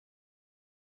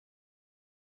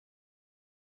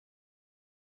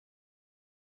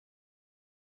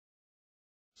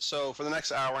So for the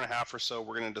next hour and a half or so,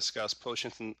 we're going to discuss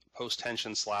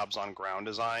post-tension slabs on ground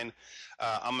design.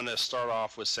 I'm going to start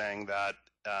off with saying that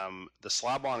the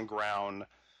slab on ground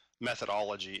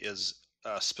methodology is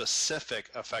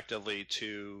specific effectively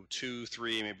to 2,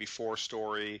 3, maybe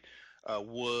 4-story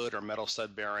wood or metal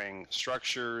stud bearing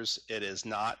structures. It is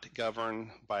not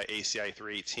governed by ACI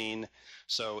 318.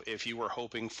 So if you were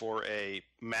hoping for a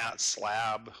mat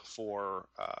slab for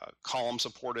column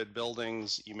supported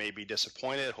buildings, you may be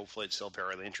disappointed. Hopefully it's still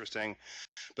very interesting.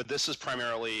 But this is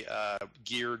primarily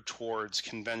geared towards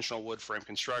conventional wood frame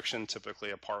construction,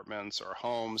 typically apartments or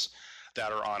homes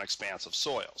that are on expansive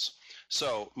soils.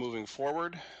 So moving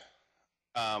forward,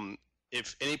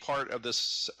 if any part of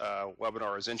this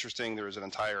webinar is interesting, there is an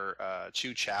entire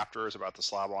 2 chapters about the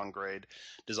slab on grade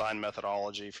design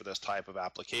methodology for this type of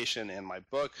application in my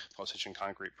book, PostTension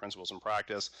Concrete Principles and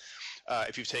Practice.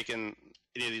 If you've taken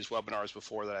any of these webinars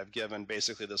before that I've given,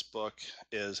 basically this book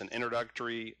is an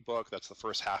introductory book. That's the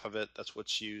first half of it. That's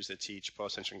what's used to teach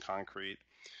PostTension Concrete.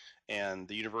 And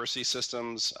the university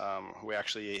systems, we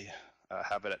actually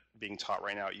have it being taught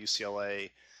right now at UCLA,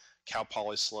 Cal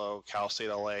Poly SLO, Cal State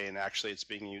LA, and actually it's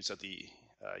being used at the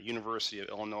University of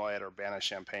Illinois at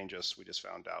Urbana-Champaign, we just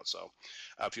found out. So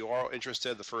if you are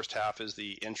interested, the first half is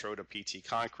the intro to PT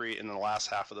concrete, and then the last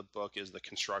half of the book is the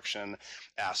construction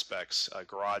aspects,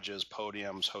 garages,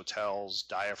 podiums, hotels,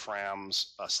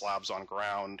 diaphragms, slabs on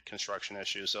ground, construction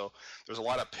issues. So there's a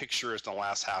lot of pictures in the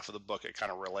last half of the book that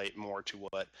kind of relate more to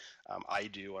what I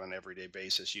do on an everyday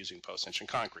basis using post-tension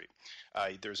concrete.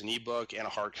 There's an ebook and a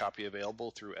hard copy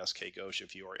available through SK Ghosh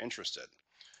if you are interested.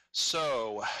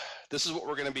 So this is what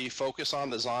we're going to be focused on,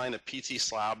 design of PT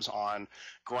slabs on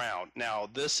ground. Now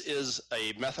this is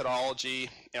a methodology,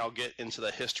 and I'll get into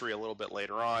the history a little bit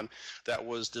later on, that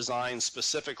was designed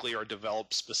specifically or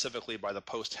developed specifically by the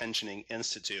Post-Tensioning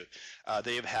Institute.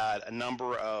 They've had a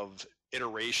number of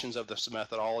iterations of this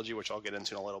methodology, which I'll get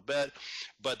into in a little bit.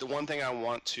 But the one thing I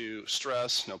want to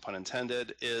stress, no pun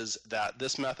intended, is that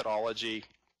this methodology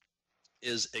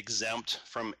is exempt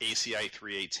from ACI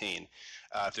 318.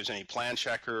 If there's any plan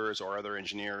checkers or other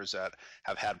engineers that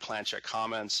have had plan check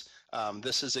comments,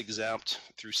 this is exempt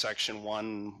through section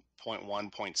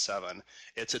 1.1.7.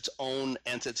 It's its own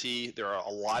entity. There are a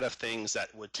lot of things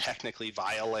that would technically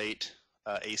violate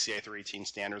ACI 318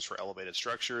 standards for elevated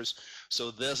structures.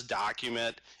 So this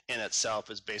document in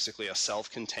itself is basically a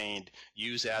self-contained,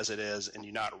 use as it is, and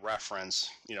do not reference,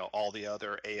 all the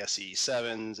other ASE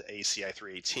 7s, ACI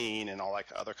 318, and all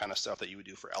that other kind of stuff that you would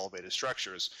do for elevated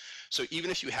structures. So even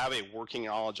if you have a working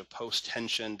knowledge of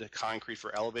post-tensioned concrete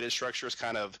for elevated structures,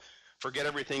 kind of forget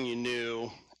everything you knew,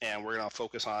 and we're going to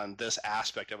focus on this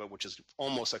aspect of it, which is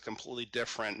almost a completely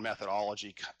different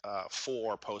methodology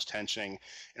for post-tensioning.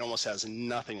 It almost has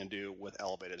nothing to do with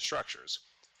elevated structures.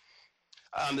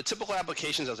 The typical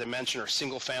applications, as I mentioned, are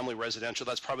single-family residential.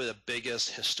 That's probably the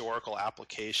biggest historical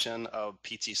application of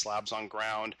PT slabs on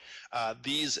ground.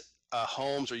 These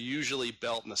homes are usually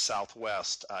built in the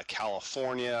Southwest,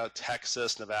 California,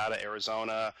 Texas, Nevada,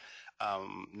 Arizona,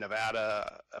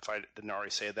 Nevada, if I didn't already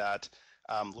say that,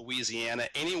 Louisiana,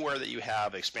 anywhere that you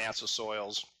have expansive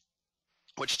soils,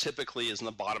 which typically is in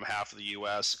the bottom half of the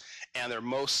U.S., and they're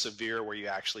most severe where you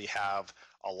actually have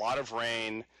a lot of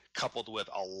rain coupled with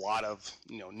a lot of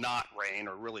not rain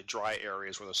or really dry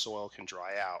areas where the soil can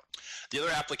dry out. The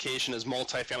other application is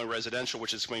multifamily residential,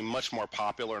 which is going to be much more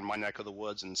popular in my neck of the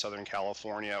woods in Southern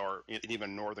California or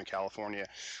even Northern California.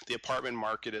 The apartment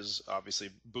market is obviously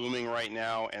booming right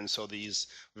now, and so these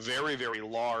very, very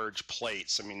large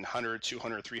plates, 100,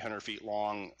 200, 300 feet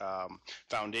long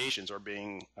foundations are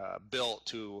being built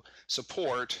to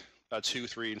support 2,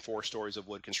 3, and 4 stories of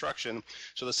wood construction.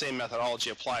 So the same methodology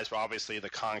applies, but obviously the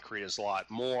concrete is a lot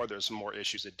more. There's some more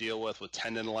issues to deal with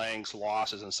tendon lengths,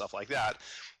 losses, and stuff like that.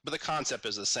 But the concept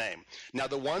is the same. Now,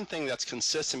 the one thing that's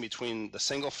consistent between the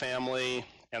single family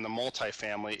and the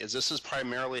multifamily is this is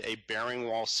primarily a bearing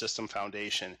wall system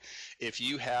foundation. If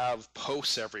you have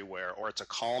posts everywhere, or it's a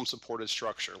column supported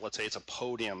structure, let's say it's a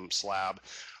podium slab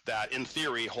that in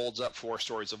theory holds up 4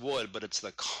 stories of wood, but it's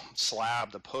the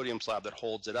slab, the podium slab, that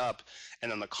holds it up, and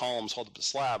then the columns hold up the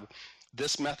slab,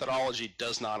 this methodology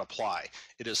does not apply.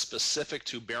 It is specific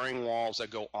to bearing walls that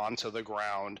go onto the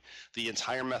ground. The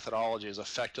entire methodology is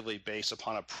effectively based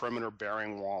upon a perimeter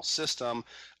bearing wall system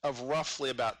of roughly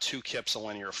about 2 kips a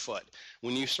linear foot.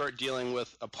 When you start dealing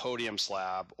with a podium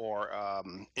slab or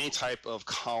any type of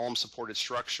column supported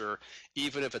structure,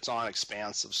 even if it's on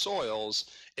expansive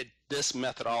soils, this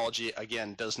methodology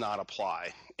again does not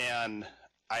apply. And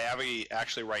I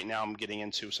actually right now I'm getting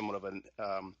into somewhat of an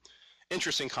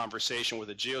interesting conversation with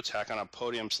a geotech on a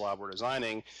podium slab we're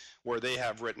designing, where they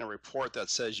have written a report that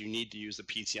says you need to use the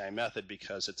PTI method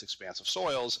because it's expansive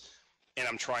soils. And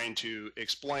I'm trying to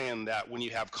explain that when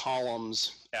you have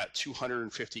columns at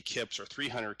 250 kips or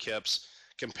 300 kips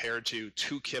compared to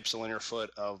 2 kips a linear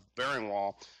foot of bearing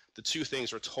wall, the two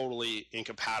things are totally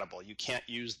incompatible. You can't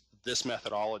use this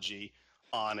methodology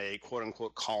on a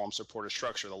quote-unquote column supported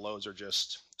structure. The loads are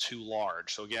just too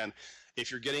large. So again, if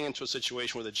you're getting into a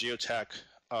situation with a geotech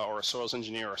or a soils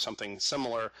engineer or something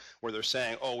similar where they're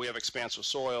saying, oh, we have expansive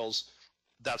soils,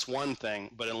 that's one thing,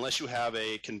 but unless you have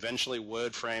a conventionally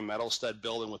wood frame metal stud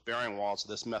building with bearing walls,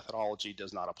 this methodology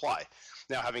does not apply.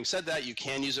 Now, having said that, you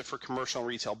can use it for commercial and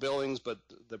retail buildings, but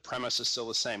the premise is still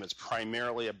the same. It's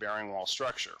primarily a bearing wall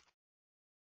structure.